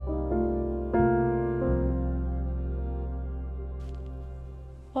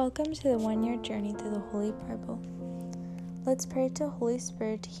Welcome to the 1-year journey through the Holy Bible. Let's pray to the Holy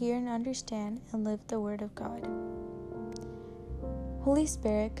Spirit to hear and understand and live the Word of God. Holy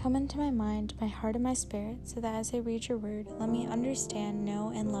Spirit, come into my mind, my heart, and my spirit, so that as I read your word, let me understand,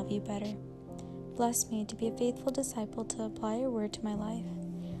 know, and love you better. Bless me to be a faithful disciple to apply your word to my life.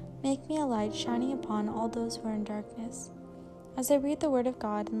 Make me a light shining upon all those who are in darkness. As I read the word of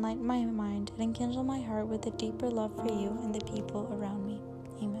God, enlighten my mind and enkindle my heart with a deeper love for you and the people around me.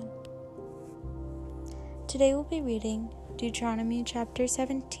 Amen. Today we'll be reading Deuteronomy chapter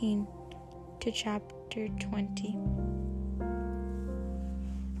 17 to chapter 20.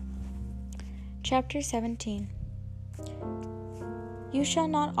 Chapter 17. You shall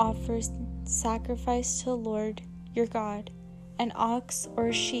not offer sacrifice to the Lord your God, an ox or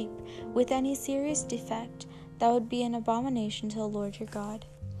a sheep with any serious defect. That would be an abomination to the Lord your God.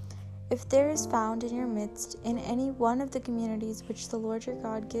 If there is found in your midst, in any one of the communities which the Lord your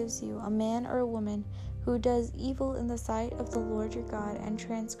God gives you, a man or a woman who does evil in the sight of the Lord your God and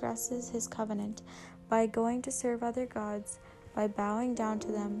transgresses his covenant by going to serve other gods, by bowing down to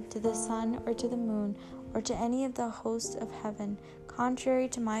them, to the sun or to the moon, or to any of the hosts of heaven, contrary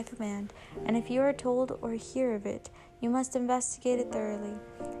to my command, and if you are told or hear of it, you must investigate it thoroughly.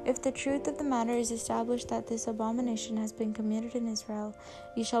 If the truth of the matter is established that this abomination has been committed in Israel,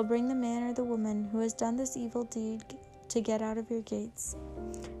 you shall bring the man or the woman who has done this evil deed to get out of your gates,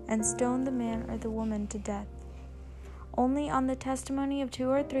 and stone the man or the woman to death. Only on the testimony of 2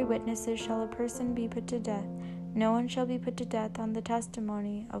 or 3 witnesses shall a person be put to death. No one shall be put to death on the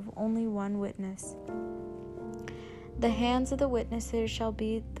testimony of only one witness. The hands of the witnesses shall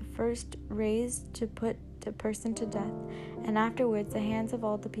be the first raised to put the person to death, and afterwards the hands of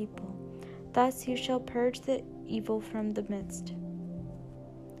all the people. Thus you shall purge the evil from the midst.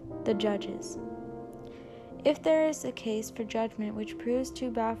 The judges. If there is a case for judgment which proves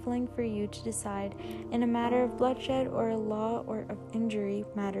too baffling for you to decide, in a matter of bloodshed or a law or of injury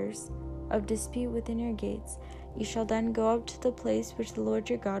matters of dispute within your gates, you shall then go up to the place which the Lord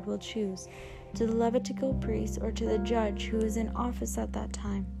your God will choose, to the Levitical priest or to the judge who is in office at that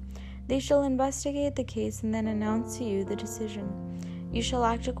time. They shall investigate the case and then announce to you the decision. You shall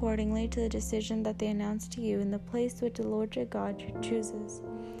act accordingly to the decision that they announce to you in the place which the Lord your God chooses,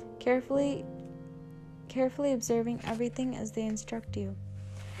 carefully observing everything as they instruct you.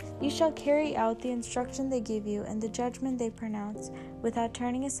 You shall carry out the instruction they give you and the judgment they pronounce, without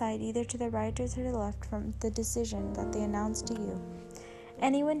turning aside either to the right or to the left from the decision that they announce to you.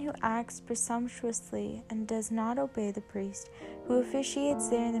 Anyone who acts presumptuously and does not obey the priest, who officiates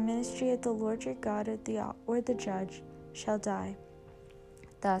there in the ministry of the Lord your God or the judge, shall die.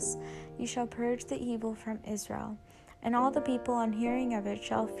 Thus you shall purge the evil from Israel, and all the people on hearing of it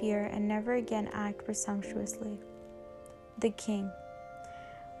shall fear and never again act presumptuously. The king.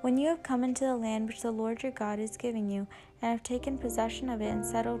 When you have come into the land which the Lord your God is giving you, and have taken possession of it and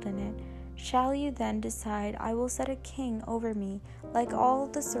settled in it, shall you then decide, I will set a king over me, like all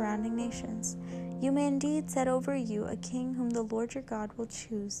the surrounding nations? You may indeed set over you a king whom the Lord your God will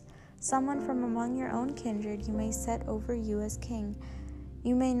choose. Someone from among your own kindred you may set over you as king.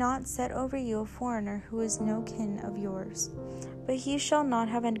 You may not set over you a foreigner who is no kin of yours. But he shall not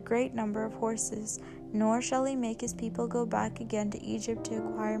have a great number of horses, nor shall he make his people go back again to Egypt to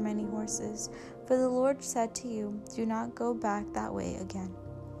acquire many horses. For the Lord said to you, do not go back that way again.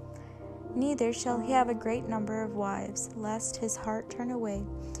 Neither shall he have a great number of wives, lest his heart turn away,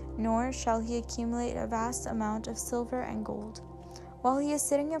 nor shall he accumulate a vast amount of silver and gold. While he is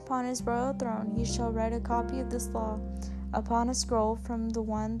sitting upon his royal throne, he shall write a copy of this law upon a scroll from the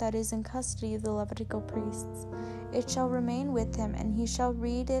one that is in custody of the Levitical priests. It shall remain with him, and he shall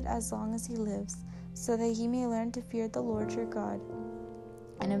read it as long as he lives, so that he may learn to fear the Lord your God,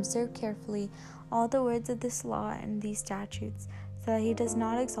 and observe carefully all the words of this law and these statutes, so that he does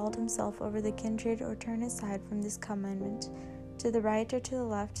not exalt himself over the kindred or turn aside from this commandment to the right or to the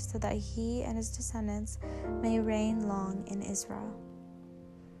left, so that he and his descendants may reign long in Israel.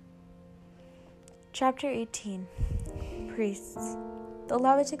 Chapter 18. Priests. The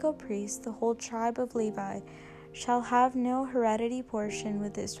Levitical priests, the whole tribe of Levi, shall have no hereditary portion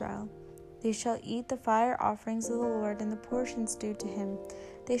with Israel. They shall eat the fire offerings of the Lord and the portions due to him.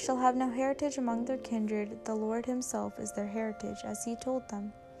 They shall have no heritage among their kindred. The Lord himself is their heritage, as he told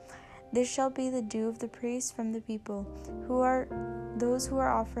them. This shall be the due of the priests from the people, those who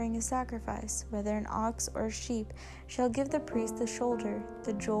are offering a sacrifice, whether an ox or a sheep, shall give the priest the shoulder,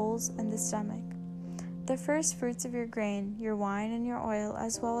 the jowls, and the stomach. The first fruits of your grain, your wine, and your oil,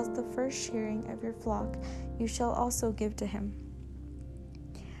 as well as the first shearing of your flock, you shall also give to him.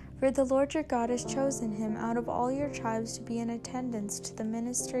 For the Lord your God has chosen him out of all your tribes to be in attendance to the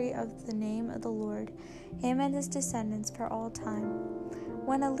ministry of the name of the Lord, him and his descendants for all time.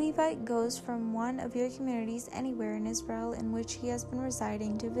 When a Levite goes from one of your communities anywhere in Israel in which he has been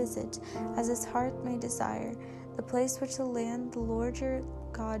residing to visit, as his heart may desire, the place which the land the Lord your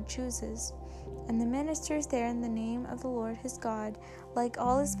God chooses, and the ministers there in the name of the Lord his God, like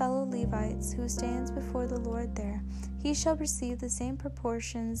all his fellow Levites, who stands before the Lord there, he shall receive the same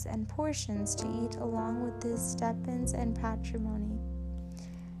proportions and portions to eat along with his stipends and patrimony.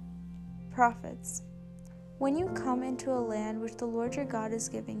 Prophets. When you come into a land which the Lord your God is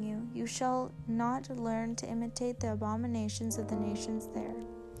giving you, you shall not learn to imitate the abominations of the nations there.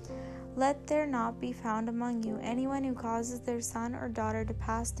 Let there not be found among you anyone who causes their son or daughter to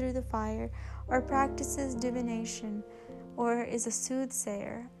pass through the fire, or practices divination, or is a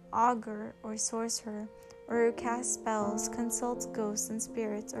soothsayer, augur, or sorcerer, or who casts spells, consults ghosts and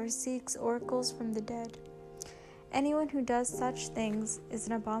spirits, or seeks oracles from the dead. Anyone who does such things is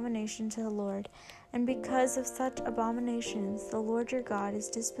an abomination to the Lord, and because of such abominations the Lord your God is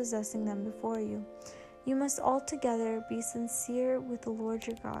dispossessing them before you. You must altogether be sincere with the Lord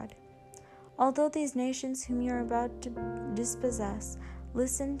your God. Although these nations whom you are about to dispossess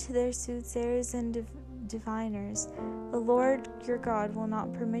listen to their soothsayers and diviners, the Lord your God will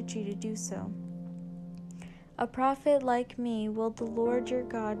not permit you to do so. A prophet like me will the Lord your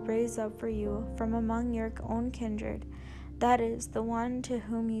God raise up for you from among your own kindred, that is, the one to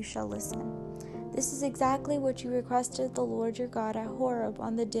whom you shall listen. This is exactly what you requested the Lord your God at Horeb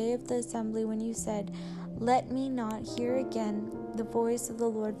on the day of the assembly, when you said, "Let me not hear again the voice of the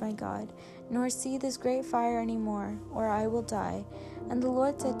Lord my God, nor see this great fire any more, or I will die." And the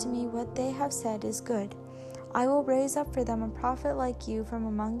Lord said to me, "What they have said is good. I will raise up for them a prophet like you from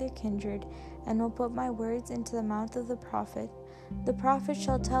among their kindred, and will put my words into the mouth of the prophet. The prophet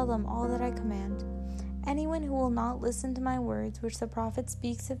shall tell them all that I command. Anyone who will not listen to my words, which the prophet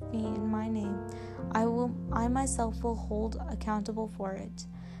speaks of me in my name, I myself will hold accountable for it.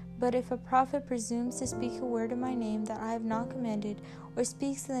 But if a prophet presumes to speak a word in my name that I have not commanded, or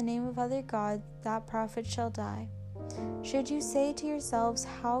speaks in the name of other gods, that prophet shall die. Should you say to yourselves,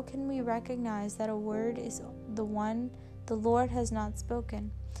 how can we recognize that a word is the one the Lord has not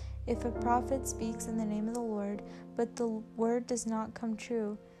spoken? If a prophet speaks in the name of the Lord, but the word does not come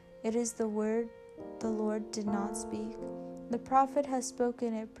true, it is the word the Lord did not speak. The prophet has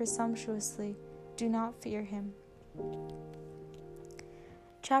spoken it presumptuously. Do not fear him.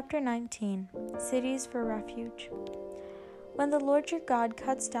 Chapter 19. Cities for Refuge. When the Lord your God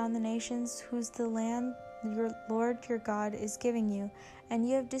cuts down the nations whose the land your Lord your God is giving you, and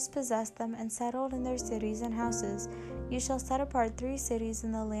you have dispossessed them and settled in their cities and houses, you shall set apart 3 cities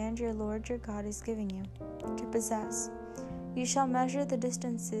in the land your Lord your God is giving you to possess. You shall measure the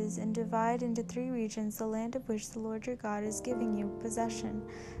distances and divide into 3 regions the land of which the Lord your God is giving you possession,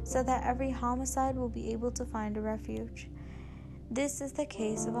 so that every homicide will be able to find a refuge. This is the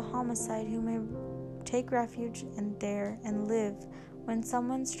case of a homicide who may take refuge there and live when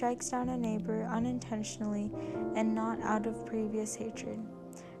someone strikes down a neighbor unintentionally and not out of previous hatred.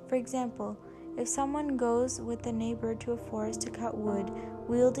 For example, if someone goes with a neighbor to a forest to cut wood,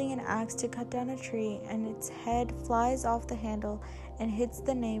 wielding an axe to cut down a tree, and its head flies off the handle and hits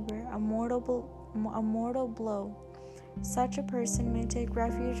the neighbor, a mortal blow, such a person may take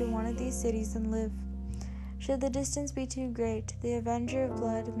refuge in one of these cities and live. Should the distance be too great, the avenger of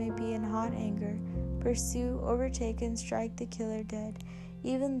blood may be in hot anger, pursue, overtake, and strike the killer dead,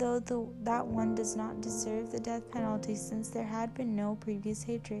 even though that one does not deserve the death penalty, since there had been no previous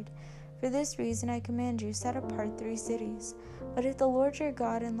hatred. For this reason I command you, set apart 3 cities. But if the Lord your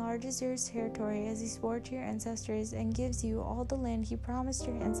God enlarges your territory as he swore to your ancestors, and gives you all the land he promised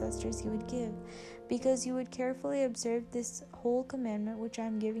your ancestors he would give, because you would carefully observe this whole commandment which I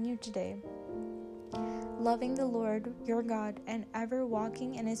am giving you today, loving the Lord your God and ever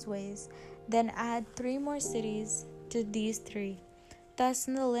walking in his ways, then add 3 more cities to these 3. Thus,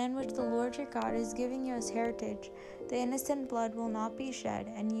 in the land which the Lord your God is giving you as heritage, the innocent blood will not be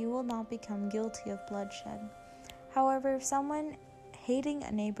shed, and you will not become guilty of bloodshed. However, if someone hating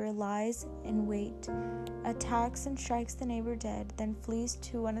a neighbor lies in wait, attacks and strikes the neighbor dead, then flees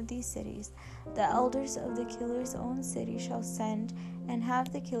to one of these cities, the elders of the killer's own city shall send and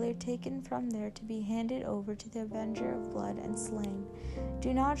have the killer taken from there to be handed over to the avenger of blood and slain.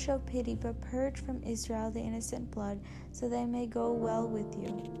 Do not show pity, but purge from Israel the innocent blood, so they may go well with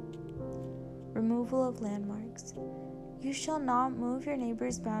you. Removal of landmarks. You shall not move your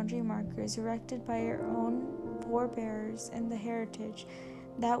neighbor's boundary markers erected by your own forebears in the heritage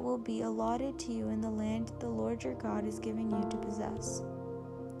that will be allotted to you in the land the Lord your God is giving you to possess.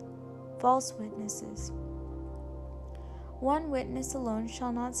 false witnesses. One witness alone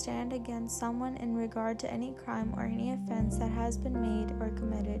shall not stand against someone in regard to any crime or any offense that has been made or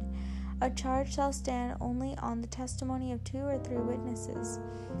committed. A charge shall stand only on the testimony of 2 or 3 witnesses.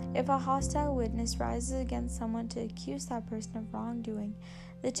 If a hostile witness rises against someone to accuse that person of wrongdoing,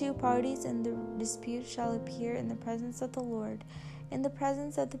 the 2 parties in the dispute shall appear in the presence of the Lord, in the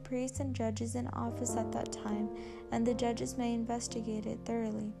presence of the priests and judges in office at that time, and the judges may investigate it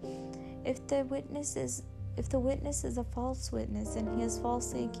thoroughly. If the witness is a false witness, and he has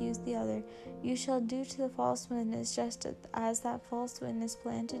falsely accused the other, you shall do to the false witness just as that false witness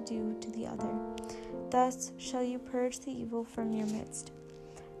planned to do to the other. Thus shall you purge the evil from your midst.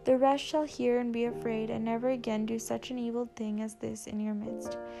 The rest shall hear and be afraid, and never again do such an evil thing as this in your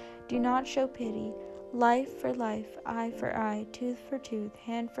midst. Do not show pity. Life for life, eye for eye, tooth for tooth,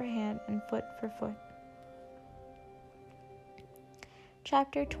 hand for hand, and foot for foot.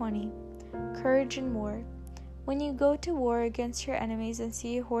 Chapter 20. Courage in War. When you go to war against your enemies and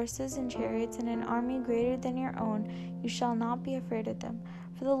see horses and chariots and an army greater than your own, you shall not be afraid of them,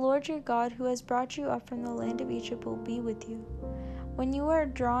 for the Lord your God, who has brought you up from the land of Egypt, will be with you. When you are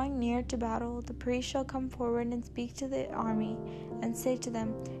drawing near to battle, the priest shall come forward and speak to the army, and say to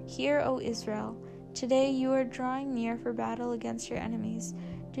them, Hear, O Israel, today you are drawing near for battle against your enemies.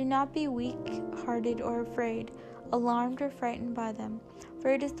 Do not be weak-hearted or afraid, alarmed or frightened by them, for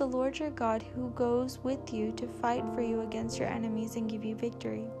it is the Lord your God who goes with you to fight for you against your enemies and give you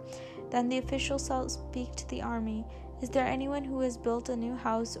victory. Then the official shall speak to the army. Is there anyone who has built a new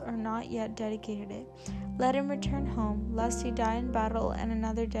house or not yet dedicated it? Let him return home, lest he die in battle and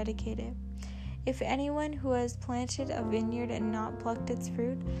another dedicate it. If anyone who has planted a vineyard and not plucked its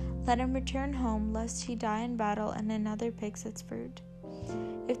fruit, let him return home, lest he die in battle and another picks its fruit.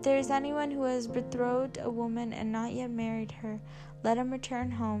 If there is anyone who has betrothed a woman and not yet married her, let him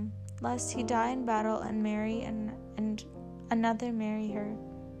return home, lest he die in battle and marry and another marry her.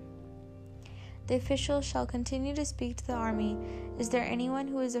 The official shall continue to speak to the army. Is there anyone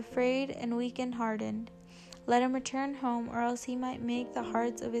who is afraid and weak and hardened? Let him return home, or else he might make the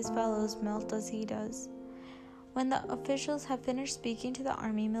hearts of his fellows melt as he does. When the officials have finished speaking to the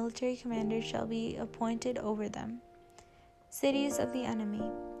army, military commanders shall be appointed over them. Cities of the enemy.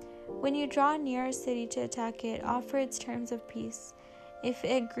 When you draw near a city to attack it, offer its terms of peace. If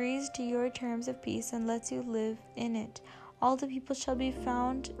it agrees to your terms of peace and lets you live in it, all the people shall be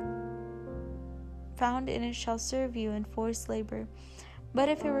found in it shall serve you in forced labor. But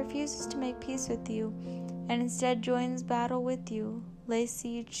if it refuses to make peace with you, and instead joins battle with you, lay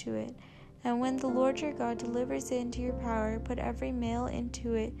siege to it. And when the Lord your God delivers it into your power, put every male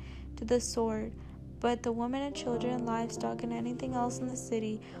into it to the sword, but the women and children and livestock and anything else in the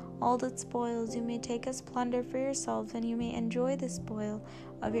city, all its spoils, you may take as plunder for yourselves, and you may enjoy the spoil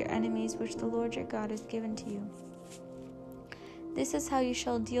of your enemies which the Lord your God has given to you. This is how you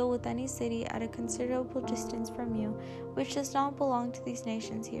shall deal with any city at a considerable distance from you, which does not belong to these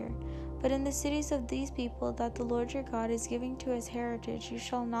nations here. But in the cities of these people that the Lord your God is giving to his heritage, you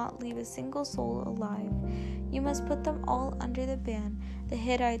shall not leave a single soul alive. You must put them all under the ban, the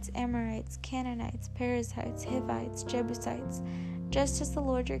Hittites, Amorites, Canaanites, Perizzites, Hivites, Jebusites, just as the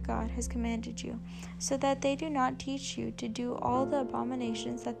Lord your God has commanded you, so that they do not teach you to do all the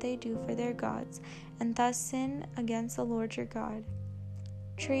abominations that they do for their gods, and thus sin against the Lord your God.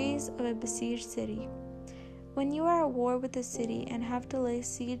 Trees of a besieged city. When you are at war with a city and have to lay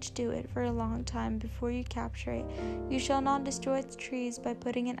siege to it for a long time before you capture it, you shall not destroy its trees by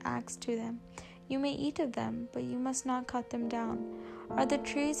putting an axe to them. You may eat of them, but you must not cut them down. Are the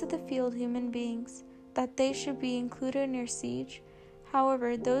trees of the field human beings, that they should be included in your siege?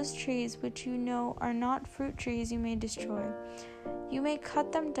 However, those trees which you know are not fruit trees you may destroy. You may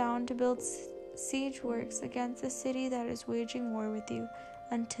cut them down to build siege works against the city that is waging war with you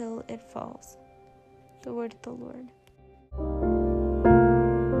until it falls. The word of the Lord.